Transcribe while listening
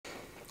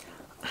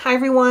Hi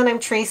everyone, I'm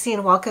Tracy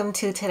and welcome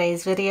to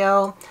today's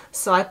video.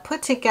 So I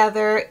put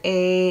together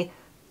a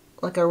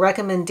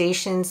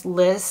recommendations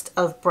list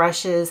of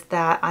brushes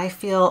that I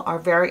feel are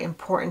very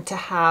important to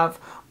have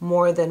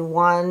more than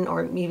one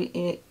or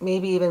maybe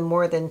even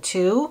more than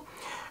two.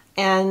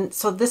 And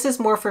so this is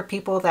more for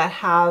people that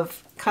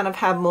have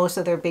most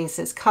of their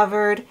bases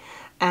covered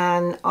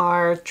and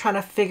are trying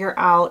to figure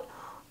out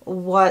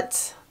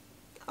what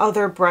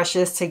other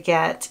brushes to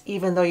get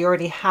even though you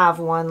already have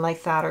one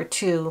like that or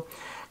two.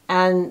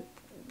 And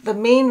the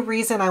main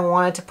reason I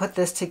wanted to put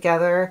this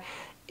together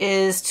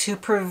is to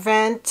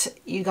prevent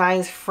you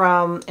guys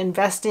from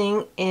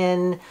investing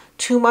in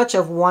too much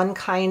of one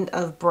kind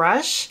of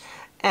brush.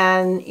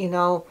 And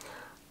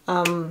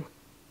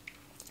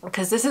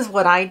because this is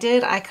what I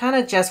did. I kind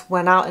of just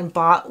went out and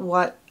bought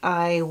what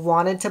I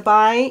wanted to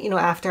buy,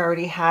 after I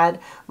already had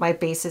my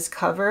bases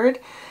covered.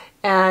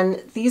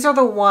 And these are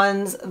the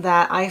ones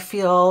that I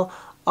feel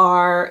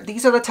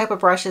these are the type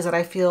of brushes that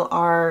I feel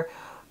are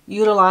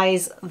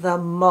utilize the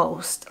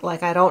most.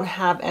 Like I don't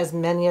have as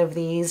many of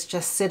these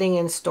just sitting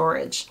in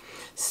storage.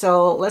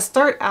 So let's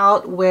start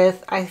out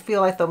with, I feel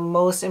like the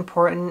most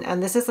important,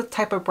 and this is the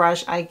type of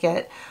brush I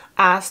get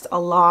asked a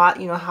lot,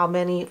 how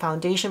many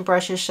foundation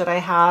brushes should I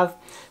have?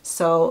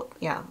 So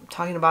yeah, I'm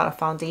talking about a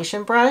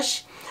foundation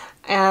brush.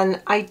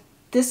 And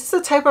this is the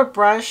type of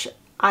brush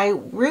I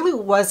really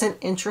wasn't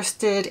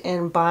interested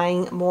in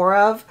buying more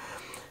of.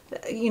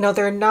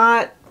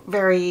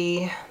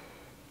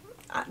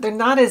 They're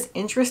not as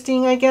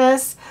interesting, I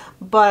guess,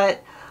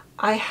 but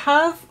I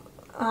have,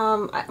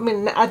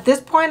 at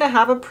this point I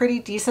have a pretty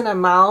decent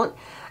amount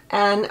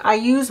and I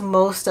use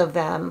most of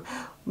them,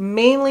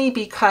 mainly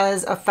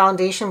because a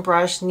foundation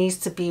brush needs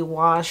to be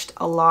washed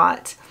a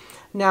lot.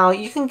 Now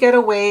you can get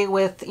away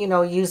with,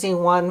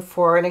 using one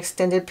for an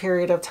extended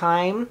period of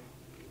time,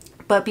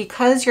 but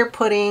because you're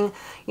putting,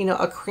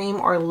 a cream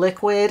or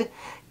liquid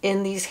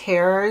in these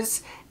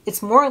hairs,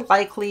 it's more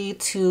likely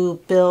to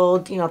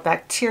build,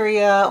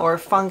 bacteria or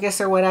fungus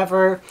or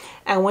whatever.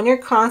 And when you're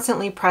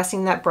constantly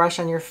pressing that brush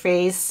on your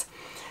face,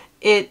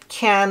 it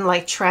can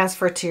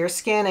transfer to your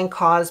skin and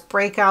cause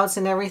breakouts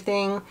and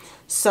everything.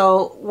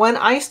 So when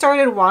I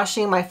started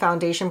washing my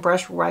foundation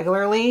brush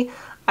regularly,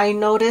 I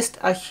noticed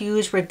a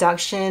huge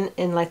reduction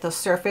in the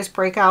surface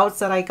breakouts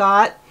that I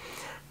got.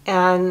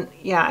 And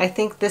yeah, I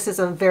think this is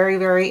a very,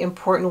 very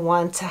important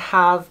one to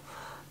have,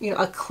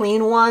 a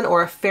clean one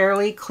or a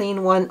fairly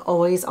clean one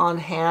always on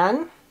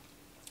hand.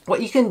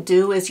 What you can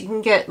do is you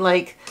can get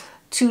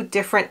two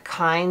different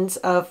kinds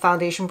of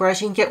foundation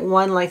brush. You can get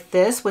one like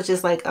this, which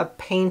is like a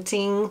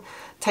painting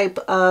type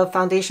of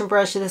foundation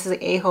brush. This is the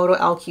Eihodo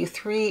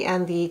LQ3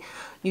 and the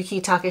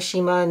Yuki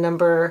Takashima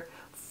number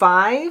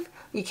 5.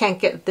 You can't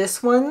get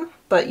this one,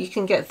 but you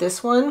can get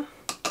this one.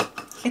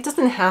 It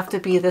doesn't have to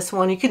be this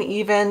one. You can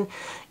even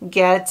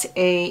get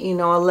a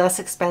less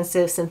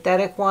expensive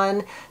synthetic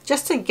one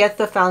just to get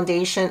the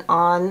foundation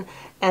on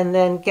and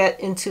then get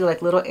into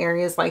little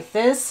areas like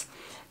this.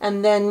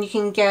 And then you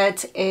can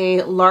get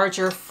a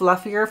larger,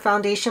 fluffier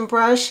foundation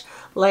brush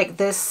like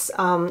this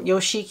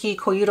Yoshiki,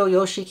 Koyudo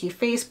Yoshiki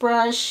face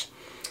brush.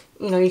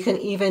 You can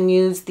even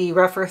use the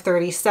Rephr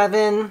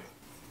 37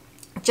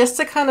 just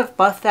to kind of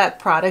buff that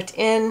product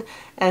in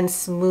and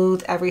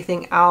smooth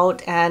everything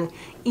out and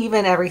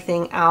even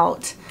everything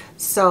out.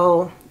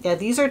 So yeah,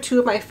 these are two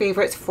of my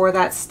favorites for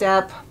that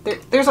step.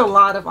 There's a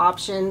lot of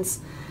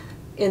options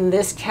in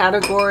this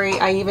category.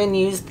 I even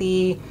use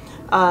the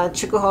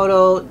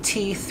Chikuhodo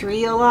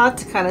T3 a lot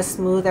to kind of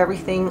smooth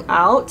everything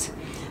out.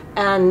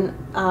 And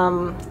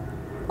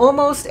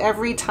almost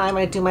every time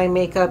I do my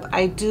makeup,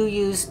 I do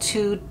use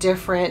two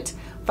different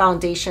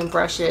foundation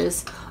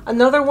brushes.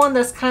 Another one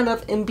that's kind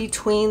of in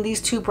between these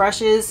two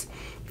brushes,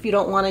 if you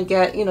don't want to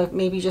get,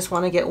 maybe you just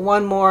want to get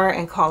one more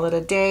and call it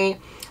a day,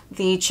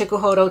 the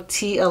Chikuhodo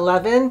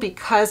T11,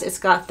 because it's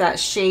got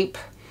that shape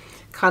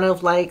kind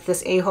of like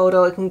this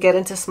Eihodo. It can get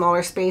into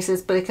smaller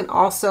spaces, but it can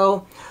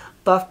also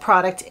buff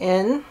product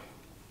in.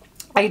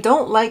 I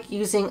don't like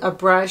using a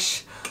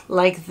brush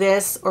like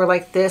this or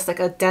like this, like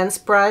a dense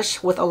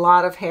brush with a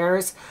lot of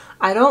hairs.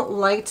 I don't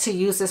like to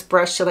use this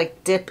brush to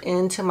dip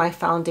into my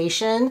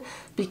foundation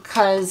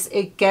because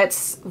it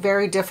gets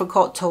very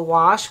difficult to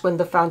wash when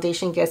the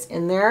foundation gets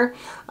in there.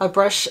 A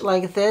brush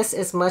like this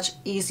is much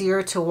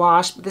easier to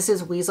wash. This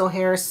is weasel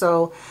hair,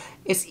 so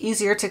it's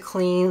easier to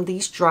clean.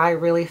 These dry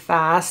really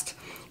fast.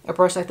 A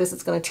brush like this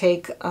is going to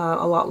take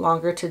a lot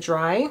longer to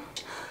dry.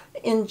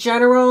 In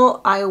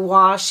general, I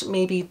wash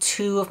maybe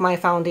two of my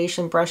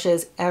foundation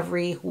brushes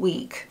every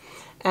week.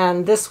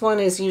 And this one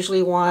is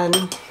usually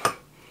one,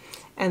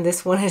 and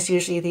this one is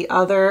usually the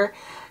other.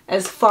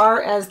 As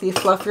far as the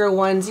fluffier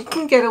ones, you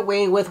can get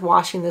away with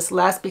washing this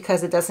less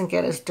because it doesn't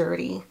get as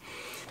dirty.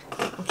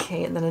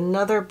 Okay, and then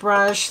another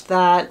brush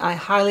that I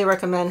highly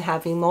recommend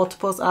having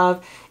multiples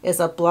of is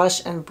a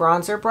blush and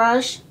bronzer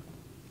brush.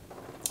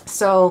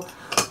 So,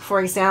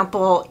 for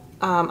example,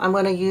 I'm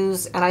going to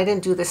use, and I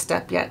didn't do this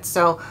step yet,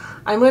 so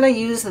I'm going to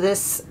use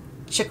this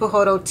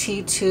Chikuhodo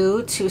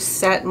T2 to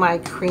set my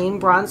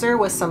cream bronzer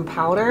with some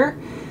powder.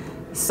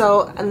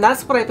 So, and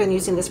that's what I've been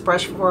using this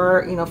brush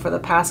for, you know, for the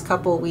past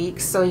couple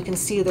weeks. So you can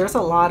see there's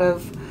a lot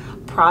of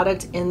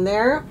product in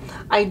there.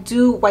 I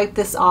do wipe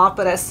this off,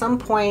 but at some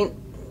point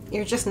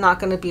you're just not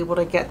going to be able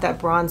to get that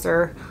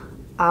bronzer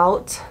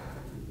out.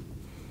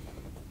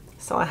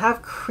 So I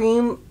have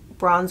cream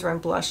bronzer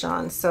and blush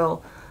on,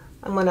 so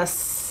I'm going to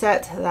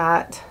set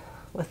that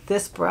with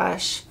this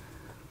brush.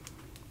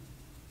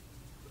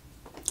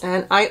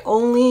 And I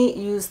only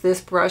use this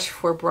brush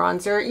for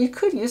bronzer. You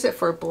could use it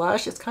for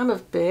blush. It's kind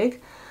of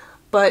big,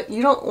 but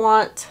you don't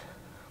want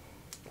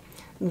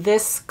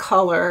this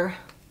color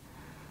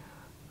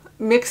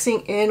mixing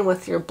in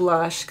with your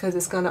blush because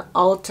it's going to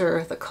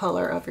alter the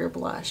color of your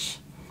blush.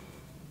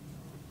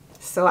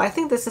 So I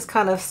think this is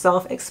kind of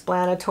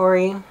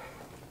self-explanatory,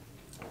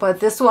 but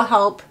this will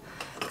help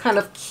kind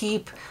of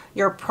keep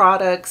your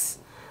products,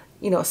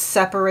 you know,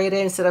 separated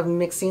instead of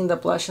mixing the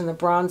blush and the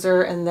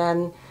bronzer. And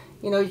then,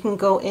 you know, you can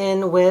go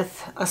in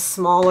with a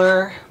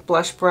smaller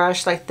blush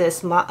brush like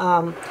this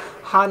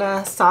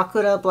Hana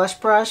Sakura blush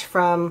brush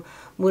from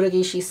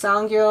Muragishi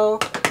Sangyo.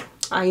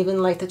 I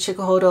even like the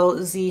Chikuhodo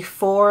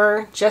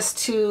Z4 just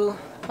to,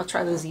 I'll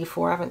try the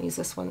Z4, I haven't used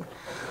this one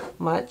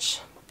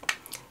much.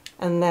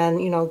 And then,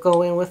 you know,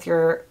 go in with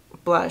your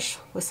blush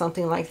with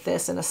something like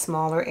this in a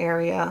smaller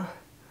area.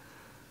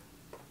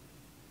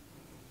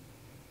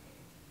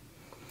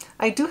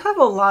 I do have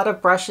a lot of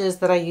brushes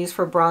that I use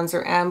for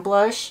bronzer and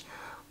blush,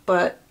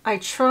 but I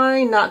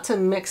try not to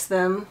mix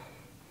them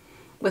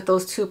with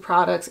those two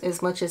products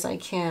as much as I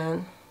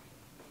can.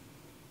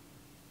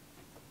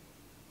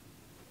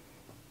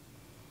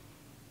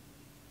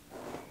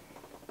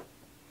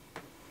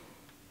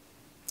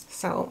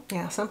 So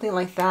yeah, something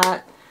like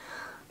that.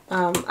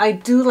 I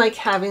do like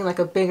having like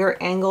a bigger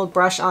angled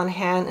brush on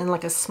hand and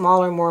like a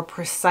smaller, more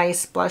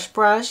precise blush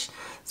brush.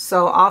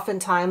 So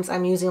oftentimes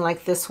I'm using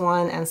like this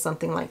one and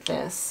something like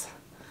this.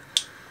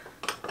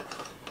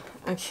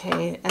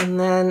 Okay, and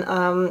then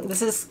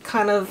this is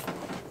kind of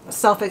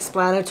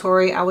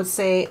self-explanatory. I would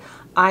say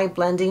eye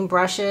blending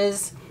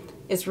brushes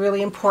is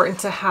really important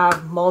to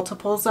have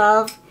multiples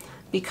of,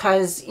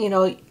 because, you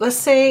know, let's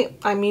say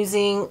I'm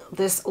using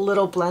this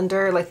little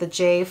blender like the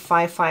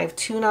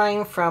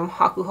J5529 from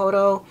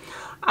Hakuhodo.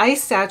 I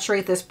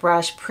saturate this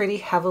brush pretty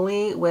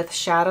heavily with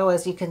shadow,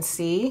 as you can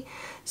see.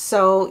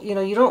 So, you know,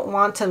 you don't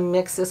want to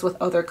mix this with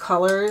other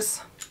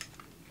colors.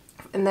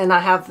 And then I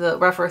have the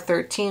Rephr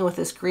 13 with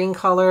this green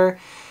color.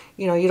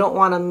 You know, you don't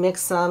want to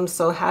mix them.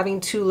 So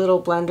having two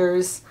little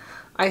blenders,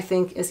 I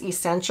think, is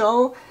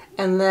essential.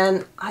 And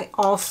then I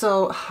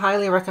also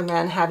highly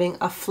recommend having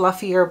a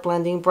fluffier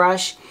blending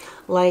brush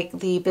like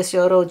the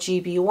Bisyodo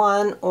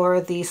GB1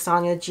 or the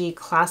Sonia G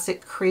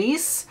Classic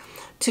Crease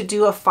to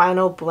do a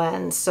final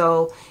blend.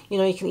 So, you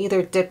know, you can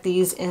either dip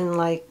these in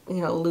like,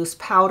 you know, loose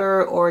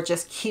powder or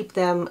just keep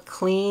them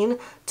clean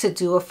to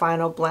do a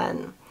final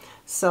blend.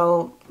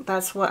 So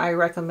that's what I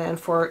recommend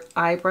for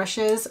eye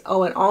brushes.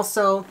 Oh, and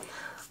also,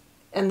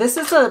 and this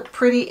is a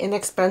pretty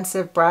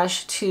inexpensive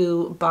brush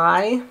to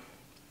buy,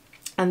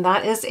 and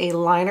that is a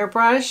liner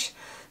brush.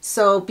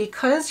 So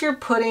because you're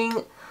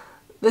putting,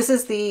 this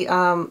is the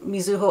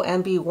Mizuho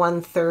MB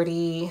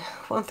 130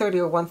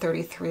 or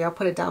 133, I'll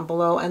put it down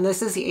below, and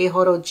this is the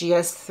Eihodo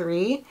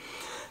GS3.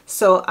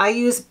 So I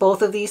used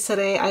both of these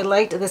today. I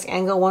liked this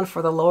angle one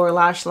for the lower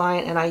lash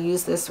line, and I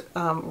used this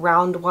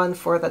round one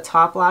for the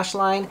top lash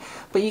line.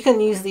 But you can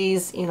use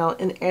these, you know,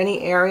 in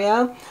any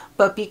area.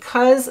 But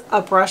because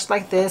a brush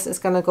like this is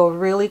going to go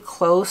really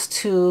close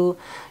to,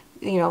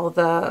 you know,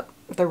 the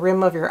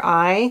rim of your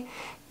eye,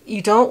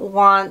 you don't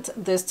want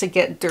this to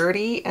get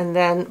dirty and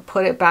then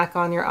put it back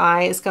on your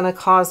eye. It's going to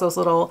cause those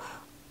little,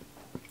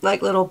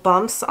 like little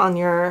bumps on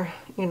your,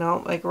 you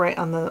know, like right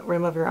on the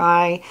rim of your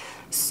eye.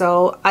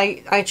 So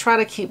I try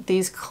to keep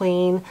these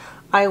clean.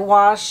 I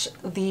wash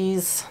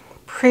these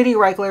pretty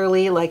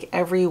regularly, like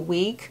every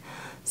week.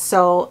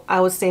 So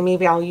I would say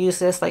maybe I'll use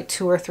this like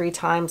 2 or 3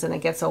 times and it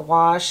gets a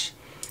wash.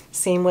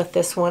 Same with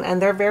this one. And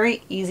they're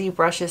very easy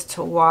brushes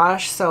to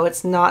wash, so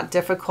it's not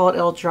difficult.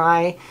 It'll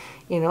dry,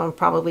 you know, in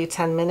probably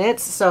 10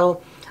 minutes.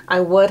 So I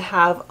would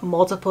have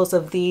multiples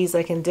of these,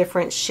 like in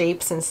different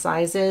shapes and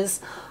sizes.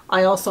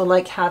 I also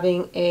like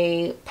having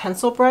a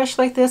pencil brush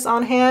like this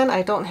on hand.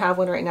 I don't have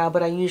one right now,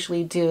 but I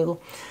usually do.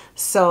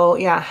 So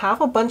yeah,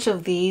 have a bunch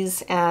of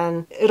these,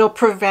 and it'll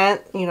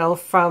prevent, you know,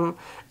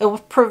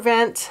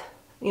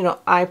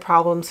 eye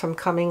problems from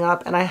coming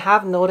up. And I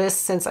have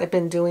noticed since I've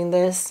been doing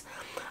this,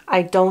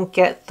 I don't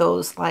get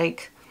those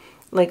like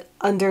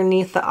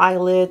underneath the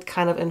eyelid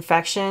kind of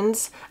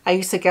infections. I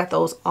used to get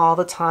those all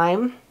the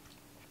time.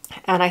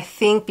 And I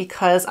think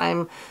because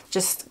I'm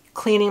just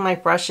cleaning my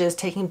brushes,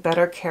 taking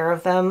better care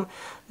of them,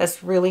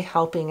 that's really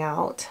helping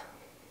out.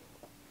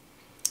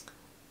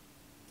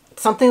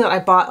 Something that I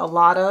bought a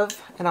lot of,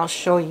 and I'll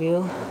show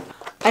you.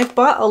 I've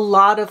bought a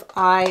lot of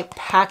eye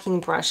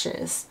packing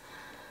brushes.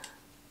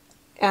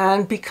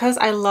 And because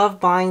I love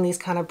buying these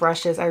kind of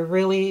brushes, I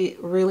really,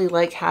 really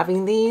like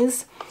having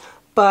these.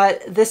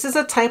 But this is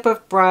a type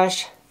of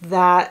brush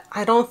that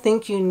I don't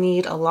think you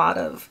need a lot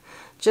of.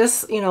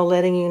 Just, you know,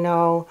 letting you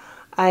know,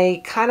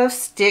 I kind of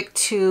stick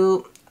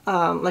to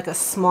like a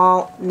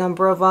small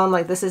number of them.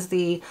 Like this is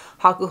the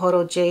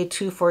Hakuhodo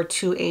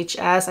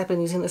J242HS. I've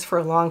been using this for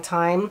a long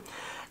time.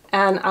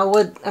 And I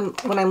would,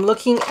 when I'm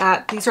looking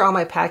at, these are all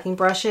my packing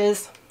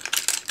brushes.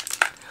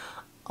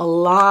 A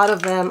lot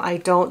of them I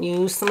don't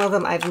use. Some of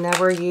them I've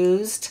never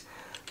used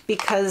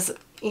because,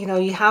 you know,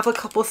 you have a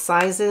couple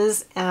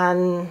sizes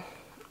and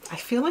I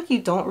feel like you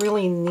don't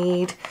really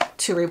need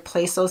to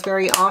replace those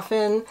very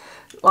often.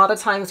 A lot of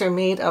times they're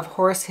made of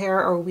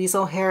horsehair or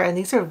weasel hair, and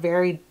these are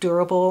very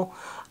durable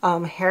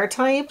hair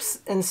types.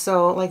 And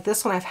so like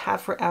this one I've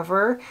had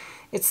forever.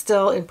 It's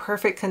still in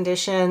perfect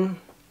condition.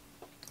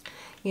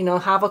 You know,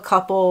 have a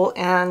couple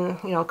and,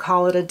 you know,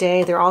 call it a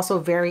day. They're also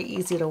very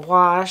easy to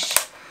wash.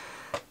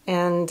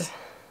 And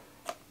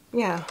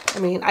yeah, I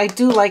mean, I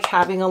do like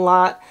having a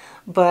lot,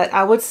 but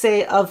I would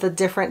say of the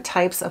different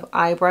types of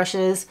eye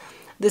brushes,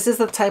 this is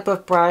the type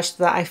of brush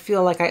that I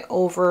feel like I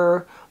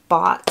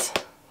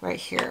overbought right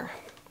here.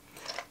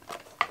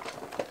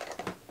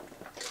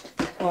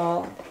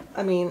 Well,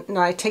 I mean, no,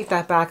 I take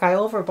that back. I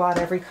overbought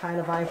every kind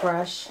of eye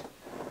brush.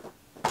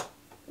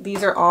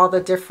 These are all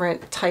the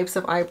different types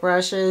of eye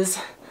brushes.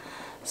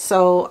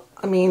 So,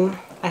 I mean,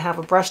 I have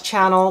a brush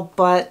channel,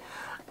 but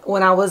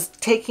when I was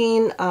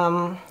taking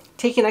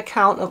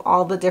account of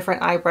all the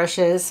different eye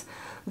brushes,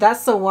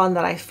 that's the one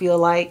that I feel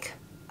like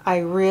I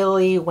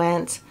really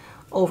went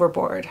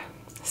overboard.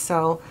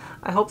 So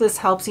I hope this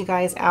helps you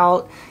guys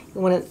out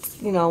when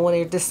it's, you know, when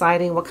you're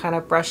deciding what kind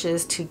of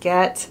brushes to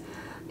get.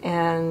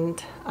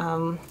 And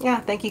yeah,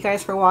 thank you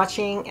guys for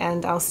watching,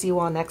 and I'll see you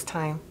all next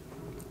time.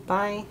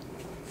 Bye.